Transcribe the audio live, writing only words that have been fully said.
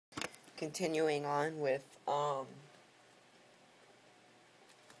continuing on with the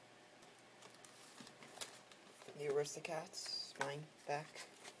Aristocats. Mine back.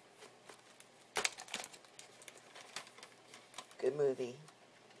 Good movie.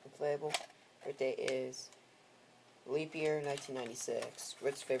 Playable. Birthday is leap year 1996.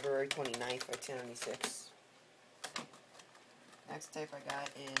 Which February 29th, 1996. Next tape I got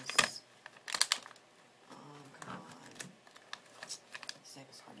is come on. This tape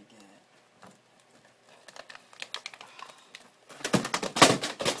is hard to get.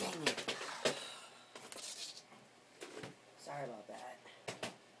 Dang it. Sorry about that.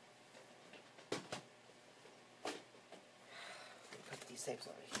 Put these tapes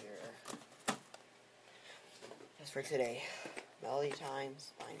over here. Just for today. Melody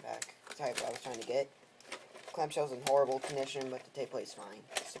Times, line back. Type I was trying to get. Clamshell's in horrible condition, but the tape plays fine.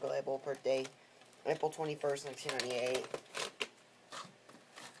 Sticker label, birthday, April 21st, 1998.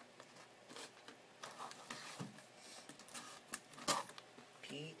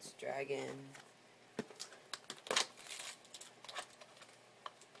 Pete's Dragon.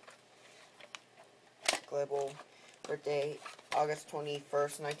 Sticker label, birthday, August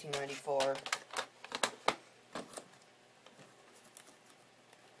 21st, 1994.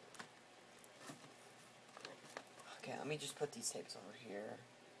 Okay, let me just put these tapes over here.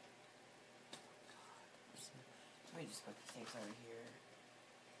 Let me just put these tapes over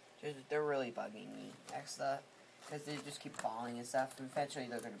here. They're really bugging me. Next up, because they just keep falling and stuff. Eventually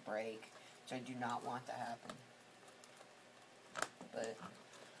they're going to break, which I do not want to happen. But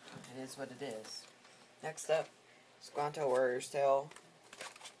it is what it is. Next up, Squanto Warrior's Tale.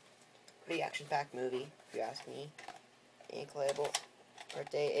 Pretty action-packed movie, if you ask me. Ink label.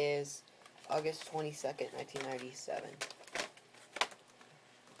 Birthday is August 22nd, 1997.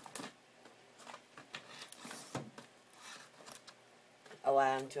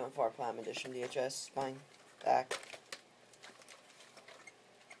 Aladdin 2 and 4 Platinum Edition VHS, spine, back.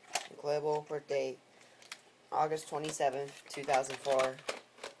 Ink label, birthday, August 27th, 2004.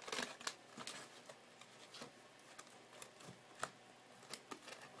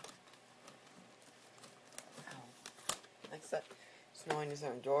 Next up, Snow and the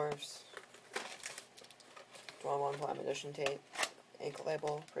Seven Dwarfs. 1 Platinum Edition tape. Ink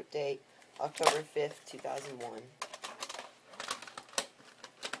label, print date, October 5th, 2001.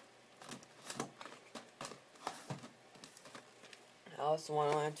 Alice in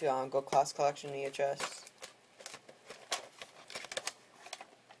Wonderland 2 on Go Class Collection VHS.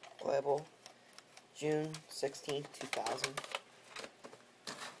 Label, June 16th, 2000.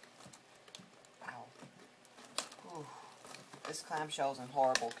 Ow. Ooh. This clamshell's in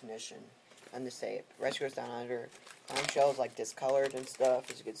horrible condition. On this tape. Rescuers Down Under. Clamshell's like discolored and stuff,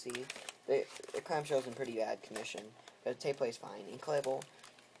 as you can see. The clamshell's in pretty bad condition. But the tape plays fine. Ink label,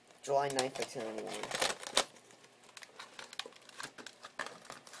 July 9th, 1991.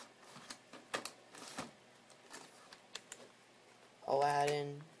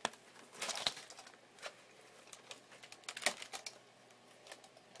 Aladdin.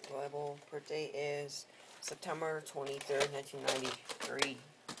 Label, birthday is September 23rd, 1993.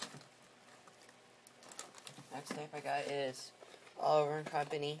 Next tape I got is Oliver and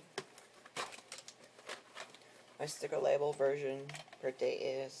Company. My sticker label version, birthday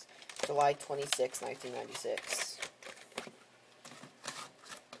is July 26, 1996.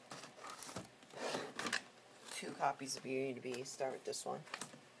 2 copies of Beauty and the Beast. Start with this one.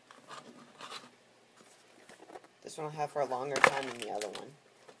 This one I'll have for a longer time than the other one.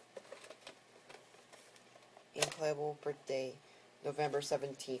 Ink label, birthday, November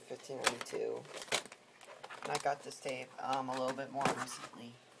 17th, 1592. And I got this tape a little bit more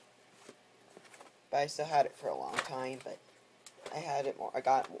recently. But I still had it for a long time, but I had it more. I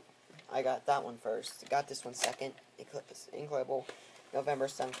got that one first. I got this one second. Ink label, November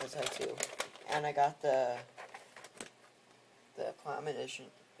 7th, 2002. And I got the Platinum Edition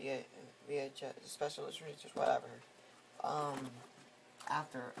VHS special edition, whatever.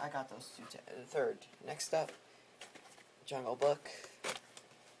 After I got those two, the third. Next up, Jungle Book.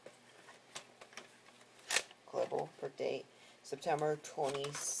 Global birth date, September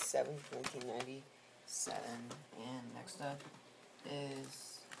 27th, 1997. And next up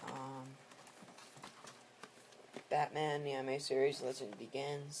is Batman, the anime series, Legend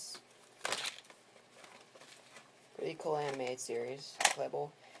Begins. Pretty cool animated series.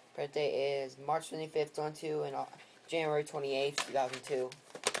 Playable. Birth date is March 25th, 2002, and January 28th, 2002.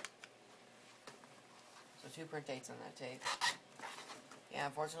 So 2 print dates on that tape. Yeah,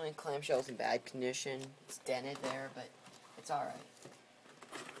 unfortunately, clamshell's in bad condition. It's dented there, but it's alright.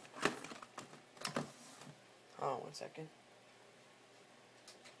 Hold on 1 second.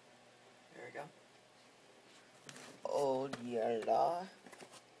 Old Yeller.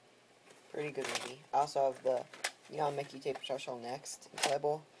 Pretty good movie. I also have the Neon Mickey tape, which I'll show next.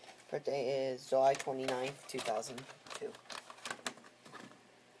 Incredible. Birthday is July 29th, 2002.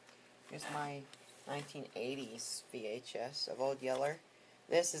 Here's my 1980s VHS of Old Yeller.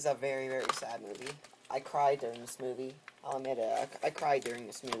 This is a very, very sad movie. I cried during this movie. I'll admit it. I cried during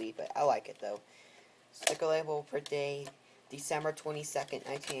this movie, but I like it though. Sticker label birthday, December 22nd,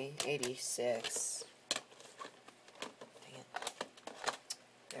 1986. Dang it.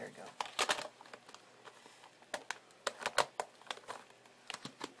 There we go.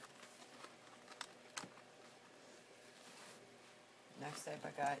 Next type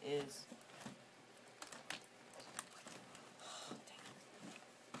I got is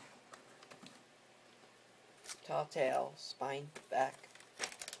Tall Tale, Spine, Back.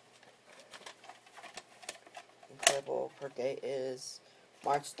 Incredible birthday is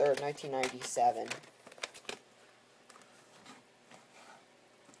March 3rd, 1997.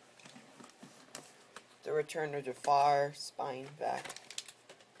 The Return of Jafar, Spine, Back.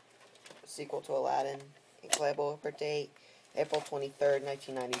 Sequel to Aladdin. Incredible birthday, April 23rd,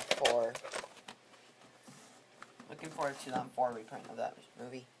 1994. Looking forward to 2004 reprint of that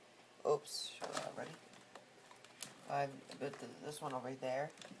movie. Oops, showed that already. But this one over there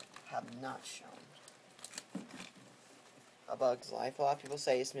have not shown. A Bug's Life. A lot of people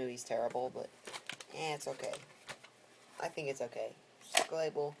say this movie's terrible, but it's okay. I think it's okay. Sticker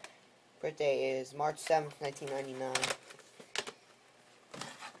label. Birthday is March 7th, 1999.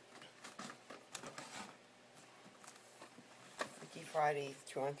 Freaky Friday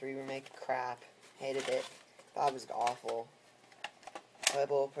 2-on-3 remake. Crap. Hated it. Thought it was awful.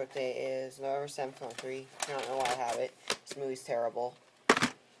 Label birthday is November 7th, 2003. I don't know why I have it. This movie's terrible.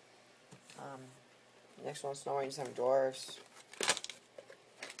 Next one, Snow White and Seven Dwarfs.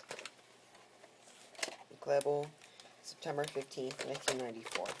 Label September 15th,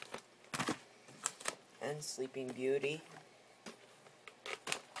 1994. And Sleeping Beauty.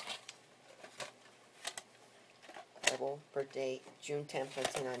 Label birthday June 10th,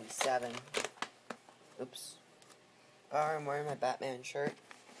 1997. Oops. I'm wearing my Batman shirt.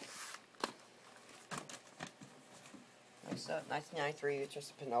 Next up, 1993, which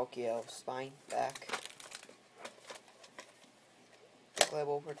is Pinocchio, Spine, Back.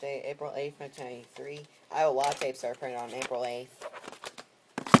 Label birthday, April 8th, 1993. I have a lot of tapes that are printed on April 8th.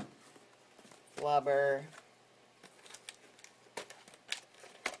 Flubber.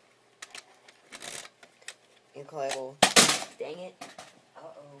 Ink label. Dang it.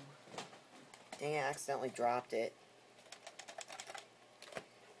 Uh-oh. Dang it, I accidentally dropped it.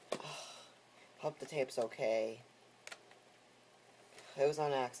 Hope the tape's okay. It was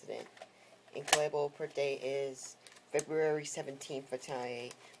on accident. Ink label birthday is February 17th,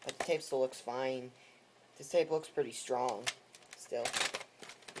 2008. But the tape still looks fine. This tape looks pretty strong. Still.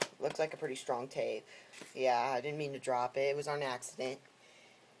 Looks like a pretty strong tape. Yeah, I didn't mean to drop it. It was on accident.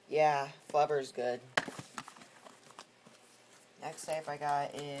 Yeah, Flubber's good. Next tape I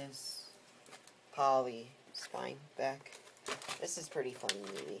got is Polly, Spine, Back. This is a pretty funny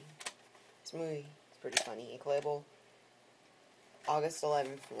movie. This movie is pretty funny. Ink label, August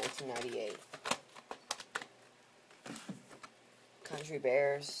 11th, 1998. Country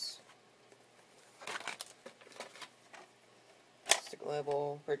Bears. Sticker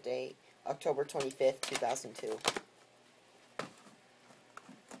label, birthday, October 25th, 2002.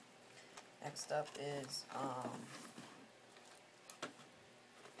 Next up is,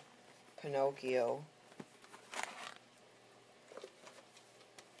 Pinocchio.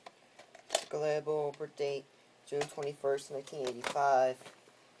 Sticker label, birthday, June 21st, 1985.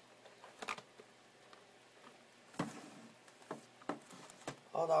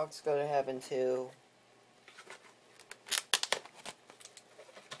 All Dogs Go to Heaven 2.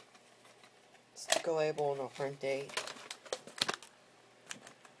 Sticker label, no print date.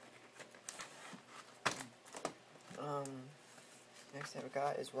 Next thing we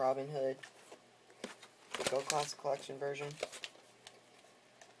got is Robin Hood. The Go Classic Collection version.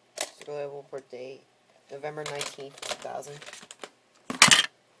 Sticker label, birth date, November 19th, 2000.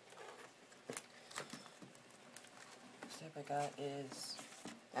 Next thing I got is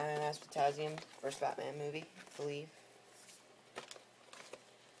Ananas Potassium, first Batman movie, I believe.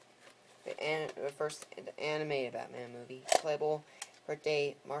 The first animated Batman movie. Playable, birth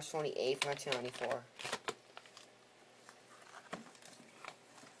date, March 28th, 1994.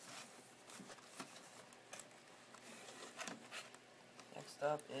 Next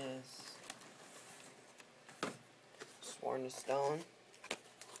up is Sworn to Stone.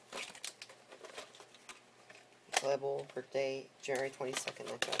 Playable, birth date, January 22nd,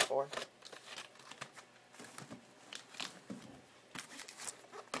 1994.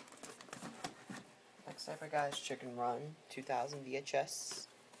 up I got is Chicken Run 2000 VHS.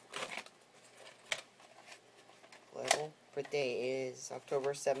 Label. Birthday is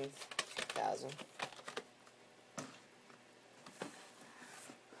October 7th, 2000.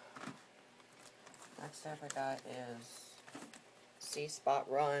 Next up I got is See Spot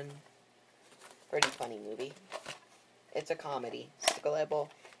Run. Pretty funny movie. It's a comedy. Sticker label.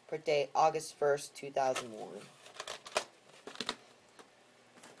 Birthday August 1st, 2001.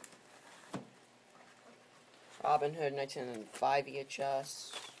 Robin Hood 1905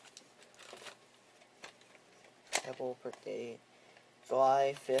 VHS. Label. Birthday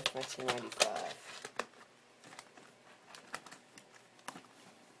July 5th, 1995.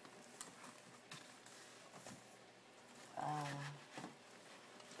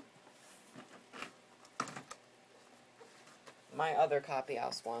 My other copy,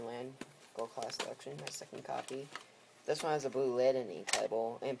 Alice in Wonderland Gold Class Collection, my second copy. This one has a blue lid and ink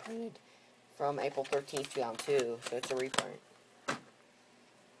label, and printed from April 13th, 2002, so it's a reprint.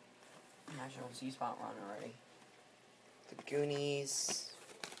 National Z-Spot Run already. The Goonies.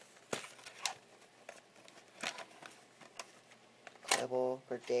 Label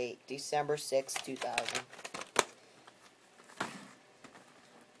for date December 6th, 2000.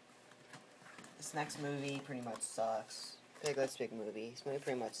 This next movie pretty much sucks. Piglet's Big Movie. This movie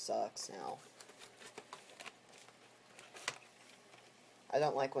pretty much sucks now. I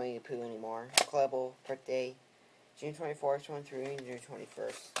don't like Winnie the Pooh anymore. Label birthday June 24th, 2003, and June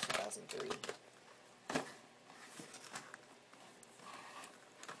 21st, 2003.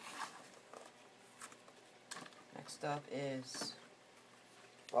 Next up is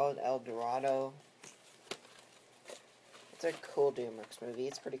Road El Dorado. It's a cool DreamWorks movie.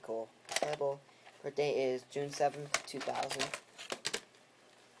 It's pretty cool. Label birthday is June 7th, 2000.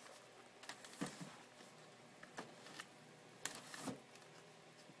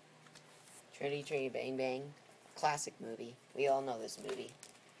 Trinity Trinity Bang Bang. Classic movie. We all know this movie.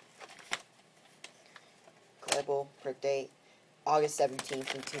 Label birthday August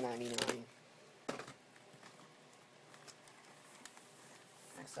 17th, 1999.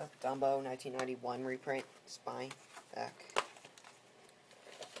 Next up, Dumbo 1991 reprint. Spine. Back.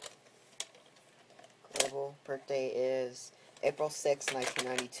 Label birthday is April 6th,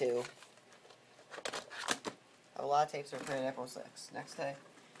 1992. A lot of tapes are printed April 6th. Next tape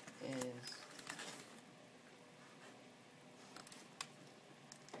is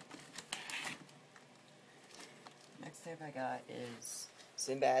tape I got is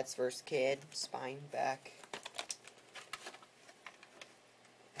Sinbad's First Kid. Spine. Back.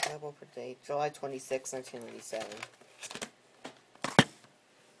 Label for date July 26, 1997.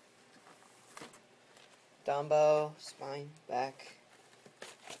 Dumbo, spine, back.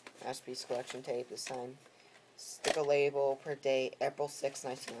 Masterpiece collection tape this time. Sticker label per date April 6,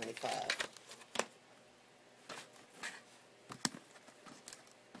 1995.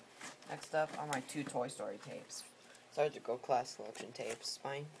 Next up are my two Toy Story tapes. Surgical Class collection tapes.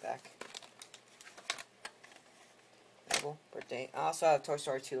 Spine, back. Label per date. I also have Toy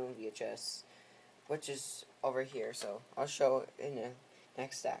Story 2 in VHS, which is over here, so I'll show it in the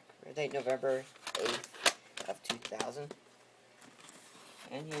next stack. Per date November 8th. Of 2000.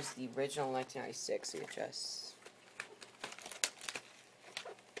 And here's the original 1996 VHS.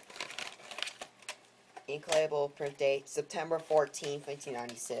 Ink label, print date September 14th,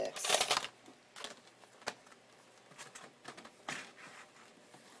 1996.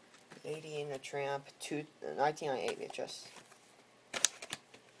 Lady and the Tramp, 1998 VHS.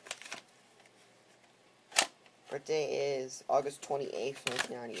 Birthday is August 28th,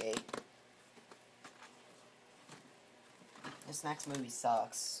 1998. This next movie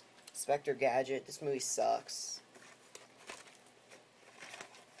sucks. Inspector Gadget, this movie sucks.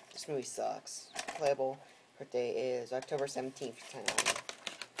 This movie sucks. Label birthday is October 17th, 2009.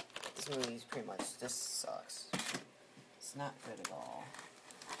 This movie's pretty much just sucks. It's not good at all.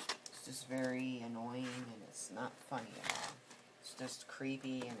 It's just very annoying and it's not funny at all. It's just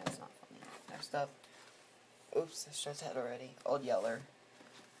creepy and it's not funny. Next up, oops, I showed that already. Old Yeller.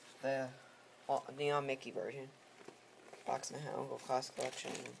 The Neon Mickey version. Box and a Hound, Gold Class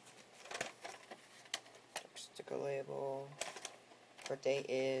collection. Sticker label. Birthday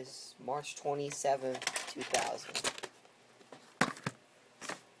is March 27th, 2000.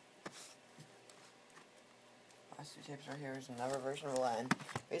 Last two tapes right here is another version of Aladdin.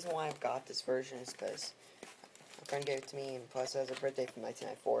 The reason why I've got this version is because a friend gave it to me, and plus it has a birthday from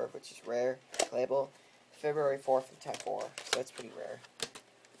 1994, which is rare. Label February 4th of 1994, so it's pretty rare.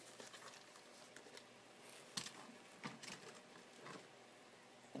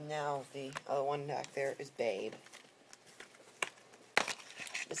 Now, the other one back there is Babe.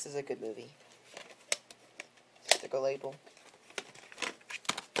 This is a good movie. sticker label.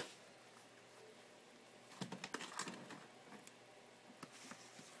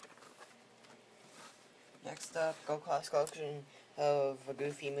 Next up, Gold Class Collection of a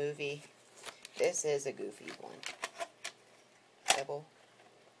Goofy movie. This is a Goofy one. Label.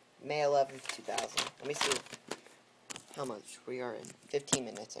 May 11th, 2000. Let me see how much we are in. 15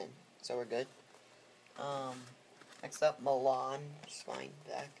 minutes in, so we're good. Next up, Mulan. Spine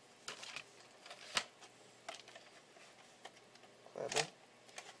back. Label.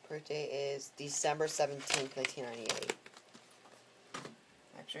 Birthday is December 17th, 1998.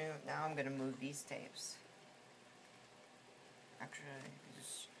 Actually, now I'm gonna move these tapes. Actually,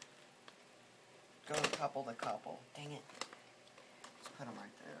 just go couple to couple. Dang it. Just put them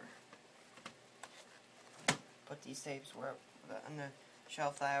right there. Put these tapes where on the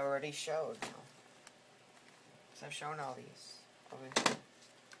shelf that I already showed. So I've shown all these. Okay.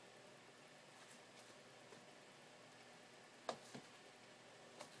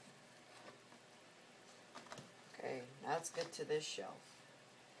 Okay, now let's get to this shelf.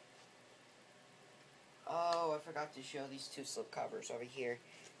 Oh, I forgot to show these two slip covers over here.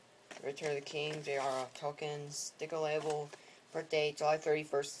 Return of the King, J.R.R. Tolkien, sticker label, birthday, July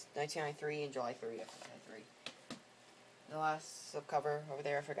 31st, 1993, and July 30th, 1993. The last slip cover over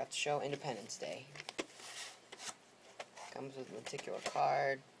there, I forgot to show, Independence Day. Comes with a lenticular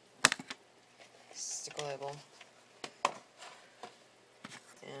card, sticker label,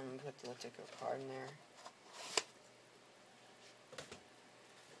 and put the lenticular card in there.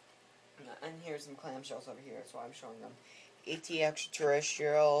 And here's some clamshells over here, that's why I'm showing them. E.T.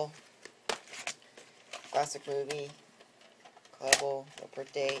 Extraterrestrial, classic movie, label,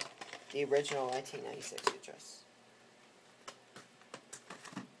 birthday, the original 1996 VHS.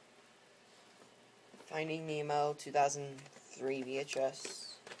 Finding Nemo 2003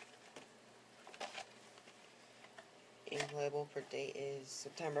 VHS. Ink label, birthday is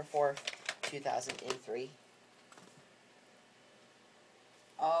September 4th, 2003.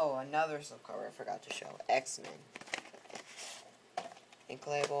 Oh, another slipcover I forgot to show. X-Men. Ink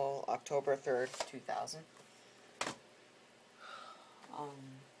label, October 3rd, 2000.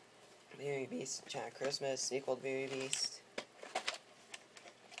 Beauty Beast, China Christmas, sequel to Beauty Beast.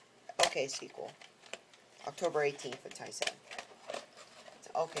 Okay, sequel. October 18th, what I said. It's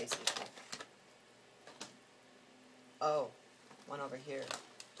an okay sequel. Oh, one over here.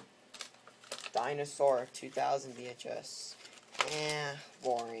 Dinosaur 2000 VHS.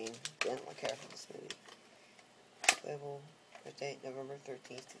 Boring. Didn't look care for this movie. Label, birthday, November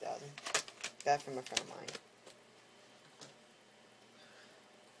 13th, 2000. Got from a friend of mine.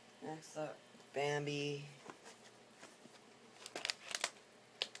 Next up, Bambi.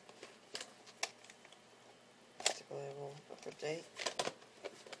 Sticker label, birthday.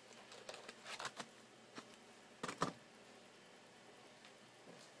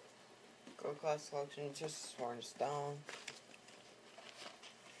 Gold Class Collection, just Sword and Stone.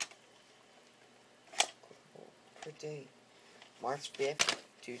 Birthday, March 5th,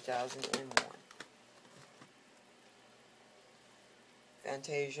 2001.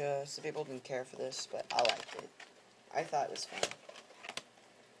 Fantasia. Some people didn't care for this, but I liked it. I thought it was fun.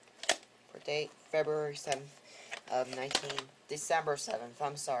 Birthday, February 7th of December 7th,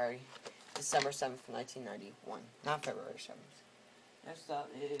 I'm sorry. December 7th, 1991. Not February 7th. Next up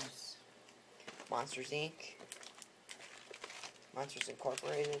is Monsters, Inc. Monsters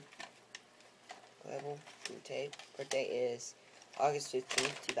Incorporated. Label, blue tape. Birthday is August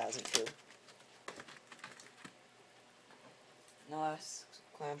 15th, 2002. And the last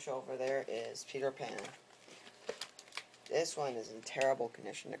clamshell over there is Peter Pan. This one is in terrible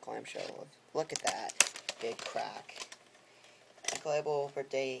condition, the clamshell. Look at that. Big crack. Label,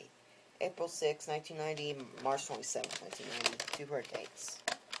 birthday, April 6, 1990, March 27, 1990. Two birth dates.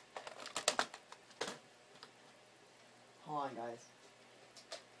 Hold on, guys.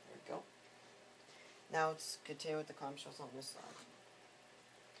 There we go. Now let's continue with the clamshells on this side.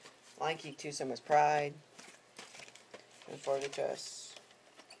 Lion King 2 Summer's Pride. And for the chest.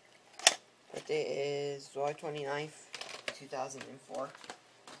 Birthday is July 29th, 2004.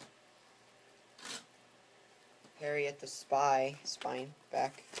 Harriet the Spy, spine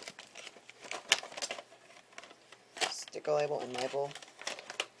back. Sticker label and label.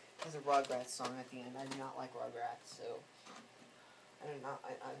 There's a Rugrats song at the end. I do not like Rugrats, so I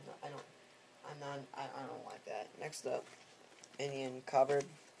don't like that. Next up, Indian Cupboard.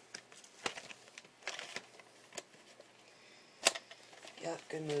 Yeah,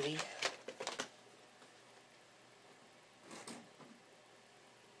 good movie.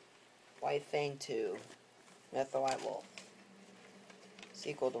 White Fang 2. Myth the White Wolf.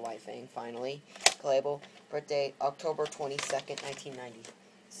 Sequel to White Fang, finally. label, birth date October 22nd,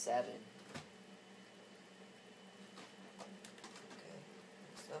 1997. Okay,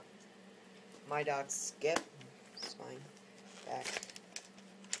 next up, My Dog Skip. Spine back.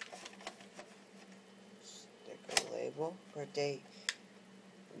 Sticker label, birth date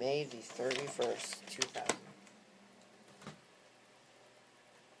May the 31st, 2000.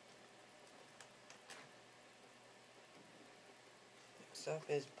 Next up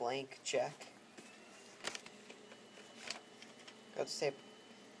is Blank Check. Got to say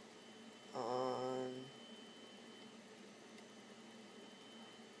on,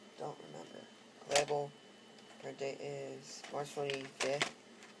 don't remember. Label, birth date is March 25th,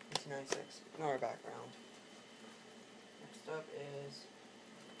 1996. Ignore background. Next up is,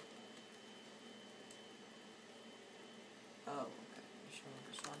 oh, okay, show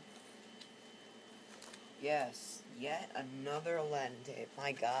this one. Yes, yet another Aladdin tape.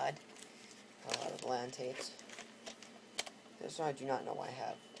 My God, a lot of Aladdin tapes. This one I do not know why I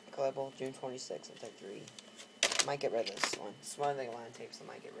have. Collectible, June 26th, I'll take 3. Might get rid of this one. It's one of the Aladdin tapes I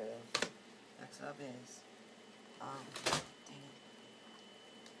might get rid of. Next up is, dang it.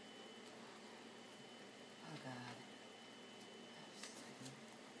 Oh God.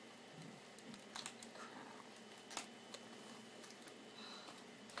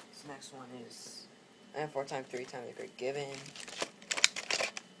 This next one is, and 4 times 3 times a great giving.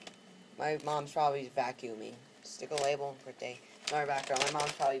 My mom's probably vacuuming. Sticker label, birthday. Another background. My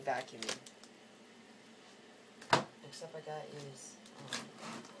mom's probably vacuuming. Next up I got is,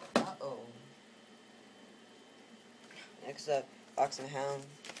 uh-oh. Next up, Fox and Hound.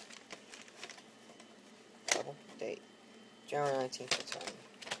 Double date. January 19th return.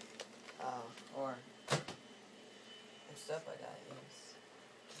 Or, next up I got is,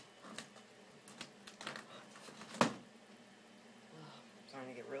 I'm starting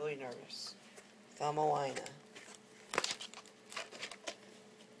to get really nervous. Thelma.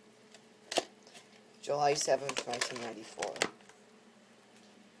 July 7th, 1994.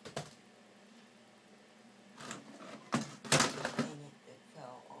 It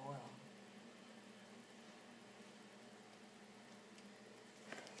fell. Oh well.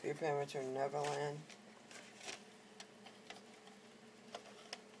 Three Pirates Return Neverland.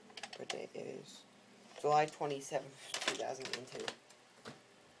 Birthday is July 27th, 2002.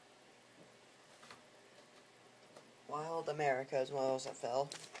 Wild America as well as it fell.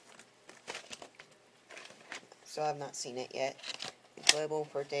 So I've not seen it yet. Its label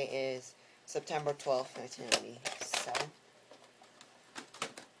birthday is September 12th, 1997.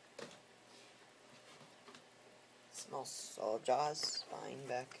 Small Soul Jaws, Spine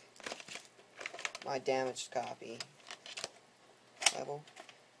back. My damaged copy. Label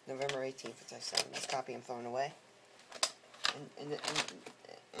November 18th, 2007. This copy I'm throwing away. And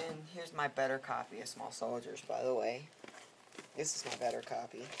here's my better copy of Small Soldiers, by the way. This is my better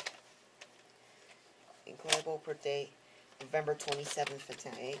copy. Ink label, birth date, November 27th,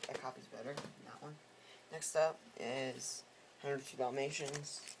 2008. That copy's better than that one. Next up is 102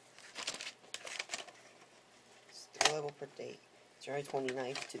 Dalmatians. Sticker label, birth date, January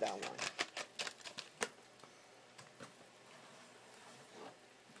 29th, 2001.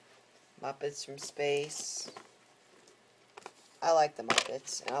 Muppets from Space. I like the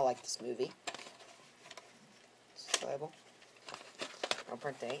Muppets, and I like this movie. Sticker label. No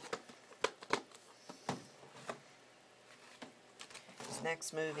print date.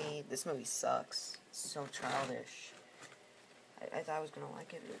 This movie sucks. It's so childish. I thought I was gonna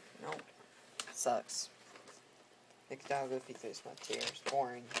like it, but nope. It sucks. Nick Dog Goofy through my tears.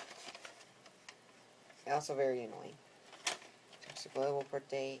 Boring. And also very annoying. Toxic Global birth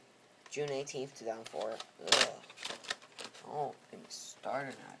date, June 18th, 2004. Ugh. Oh, get me started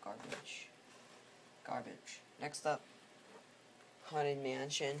on that garbage. Garbage. Next up, Haunted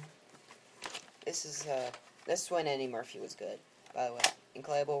Mansion. This is when Eddie Murphy was good, by the way. Ink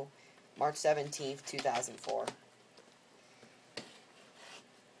label, March 17th, 2004.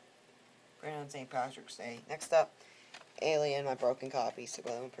 Right on St. Patrick's Day. Next up, Alien, my broken copy. So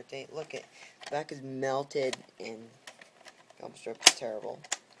go per date. Look at the back is melted and gum strip is terrible.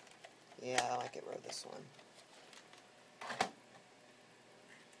 Yeah, I like it. Wrote this one.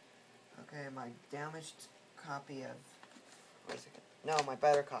 Okay, my damaged copy of. Wait a second. No, my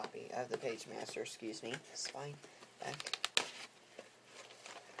better copy of the Page Master. Excuse me. Spine back.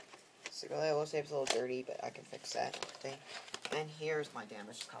 So the label shape's a little dirty, but I can fix that. Okay. And here's my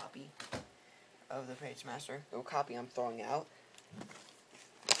damaged copy of the Page Master. The copy I'm throwing out.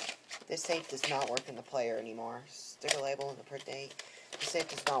 This tape does not work in the player anymore. Sticker label and the print date. This tape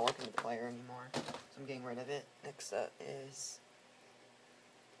does not work in the player anymore, so I'm getting rid of it. Next up is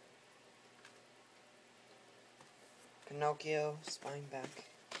Pinocchio, spine back.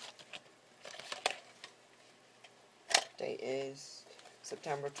 Date is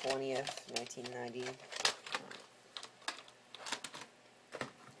September 20th, 1990.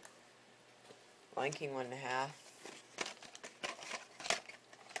 Lion King 1.5.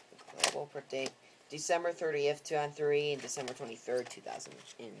 Global per date December 30th, 2003, and December 23rd,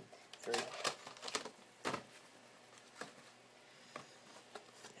 2003.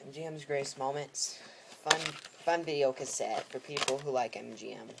 MGM's Greatest Moments. Fun video cassette for people who like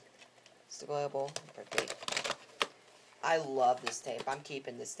MGM. Still global per date. I love this tape. I'm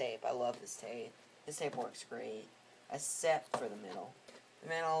keeping this tape. I love this tape. This tape works great. Except for the middle. The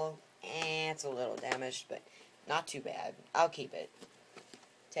middle, it's a little damaged, but not too bad. I'll keep it.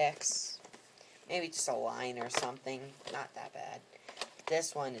 Text. Maybe just a line or something. Not that bad.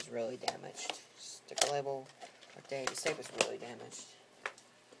 This one is really damaged. Sticker label. What day? This tape is really damaged.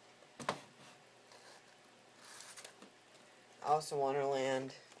 Alice in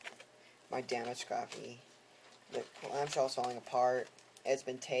Wonderland. My damaged copy. The clamshell's falling apart. It's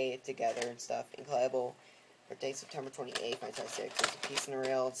been taped together and stuff. Incredible. Birthday September 28th, 1996. There's a piece in the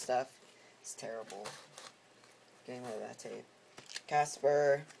reel and stuff. It's terrible. Getting rid of that tape.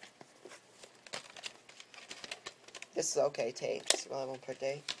 Casper. This is okay tape. It's 11 per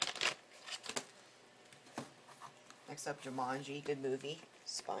day. Next up, Jumanji. Good movie.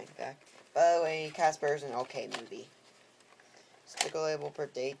 Spine back. By the way, Casper is an okay movie. Sticker label per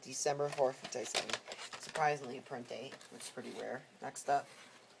date, December 4th, 2007. Surprisingly, a print date, which is pretty rare. Next up,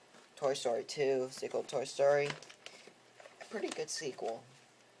 Toy Story 2, sequel to Toy Story. A pretty good sequel.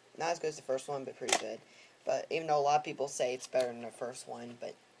 Not as good as the first one, but pretty good. But even though a lot of people say it's better than the first one,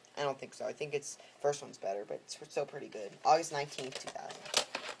 but I don't think so. I think it's first one's better, but it's still pretty good. August 19th, 2000.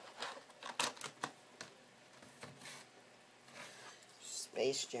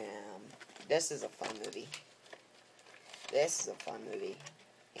 Space Jam. This is a fun movie. This is a fun movie.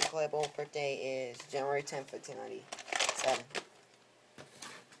 Incredible birthday is January 10th, 1997.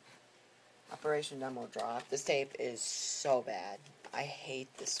 Operation Demo Drop. This tape is so bad. I hate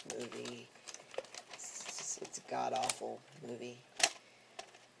this movie. It's a god-awful movie.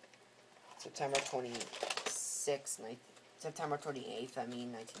 September 28th,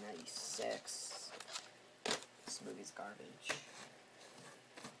 1996. This movie's garbage.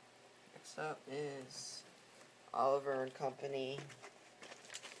 Next up is Oliver and Company.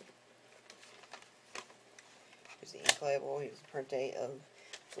 Here's the ink label. Here's the print date of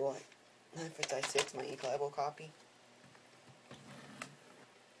July 9/56, my ink label copy.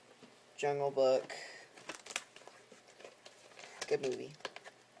 Jungle Book. Good movie.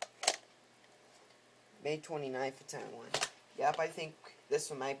 May 29th, 2001. Yep, I think this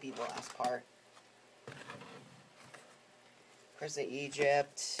one might be the last part. Prince of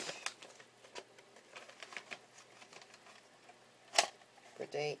Egypt.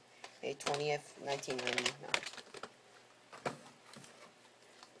 Birth date, May 20th, 1999.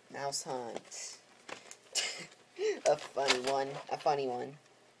 Mouse Hunt. A funny one.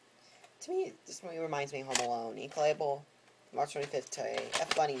 To me, this movie reminds me of Home Alone. Ink label, March 25th today. A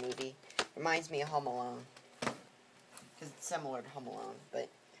funny movie. Reminds me of Home Alone. Because it's similar to Home Alone, but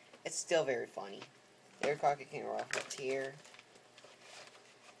it's still very funny. David Crockett King of Rocketeer.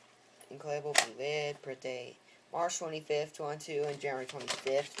 Ink label, blue lid, per day, March 25th, 2002, and January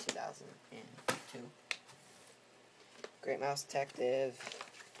 25th, 2002. Great Mouse Detective.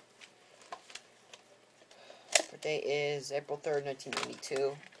 Birthday is April 3rd,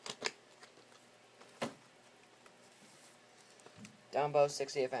 1992. Dumbo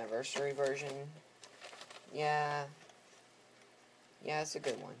 60th anniversary version. Yeah, it's a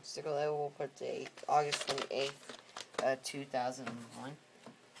good one. Sticker label, we'll put date August 28th, 2001.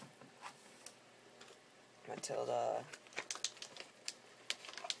 Matilda.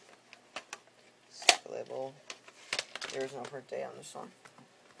 Sticker label. There's no print date on this one.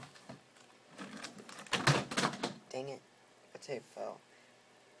 Dang it. The tape fell.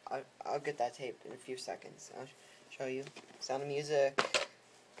 I'll get that tape in a few seconds. I'll show you. Sound of Music.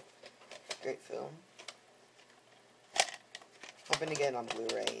 Great film. Hoping to get it on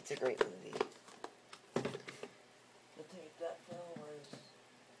Blu-ray. It's a great movie. The tape that fell was...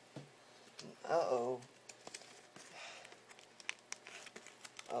 Uh-oh.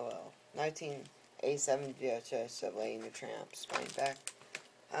 Oh well. 1987 VHS of Lady and the Tramp. Spine back.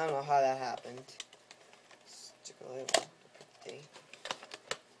 I don't know how that happened. Sticker label.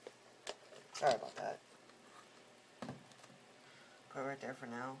 Sorry about that. Put it right there for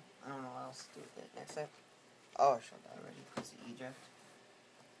now. I don't know what else to do with it. Next up. Oh, I showed that already. Prince of Egypt.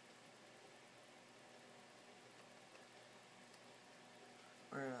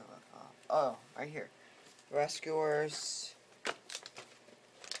 Where did I left off? Oh, right here. Rescuers.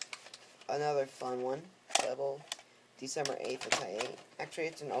 Another fun one. Devil. December 8th, it's my 8. Actually,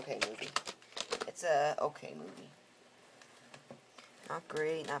 it's an okay movie. It's a okay movie. Not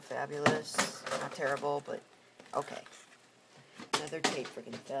great, not fabulous, not terrible, but okay. Another tape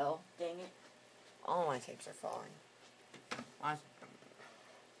freaking fell. Dang it. All my tapes are falling.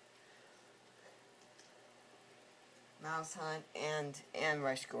 Mouse Hunt and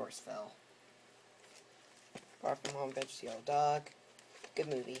Rescuers fell. Far From Home, Veggie Yellow Dog. Good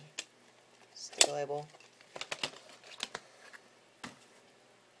movie. Sticker label.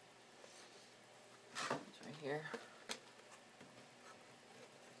 It's right here.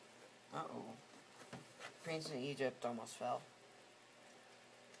 Uh-oh. Prince of Egypt almost fell.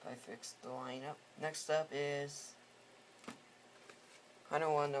 I fixed the lineup. Next up is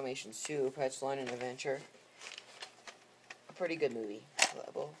 101 Dalmatians 2, Pets, Line, and Adventure. A pretty good movie.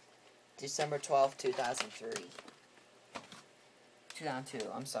 Label. December 12th, 2003. 2002,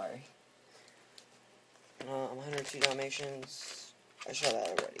 I'm sorry. 102 Dalmatians. I showed that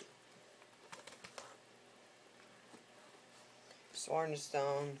already. Sword and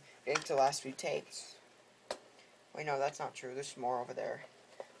Stone. Getting to the last few tapes. Wait, no, that's not true. There's more over there.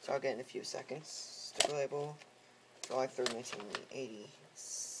 So I'll get in a few seconds. Sticker label. July 3rd,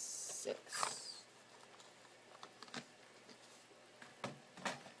 1986.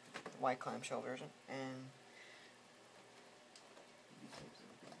 White clamshell version. And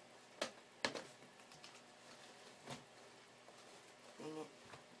dang it.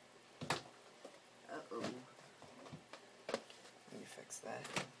 Uh-oh. Let me fix that.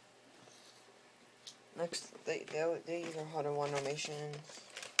 Next, these are 101 Dalmatians.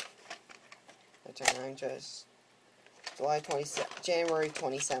 That's our 9 just January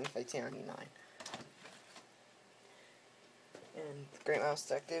 27th, 1999. And Great Mouse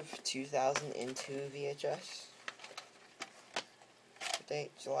Detective 2002 VHS.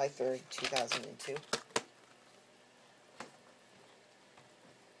 Date July 3rd, 2002.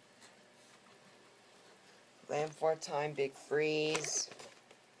 Land for Time Big Freeze.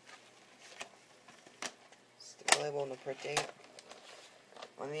 Sticker label and the print date.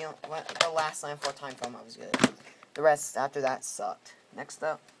 The last Land for Time film was good. The rest after that sucked. Next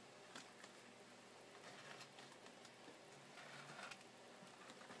up.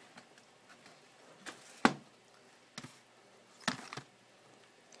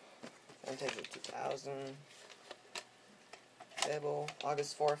 Fantasia 2000. Fable,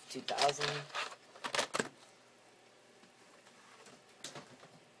 August 4th, 2000.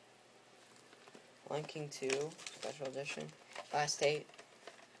 Lion King 2, Special Edition. Last tape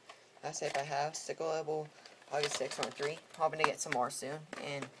I have. Sticker label, August 6th, hoping to get some more soon.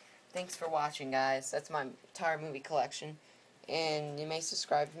 And thanks for watching, guys. That's my entire movie collection. And you may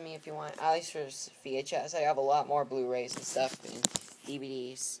subscribe to me if you want. At least for VHS. I have a lot more Blu-rays and stuff and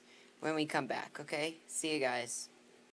DVDs when we come back, okay? See you guys.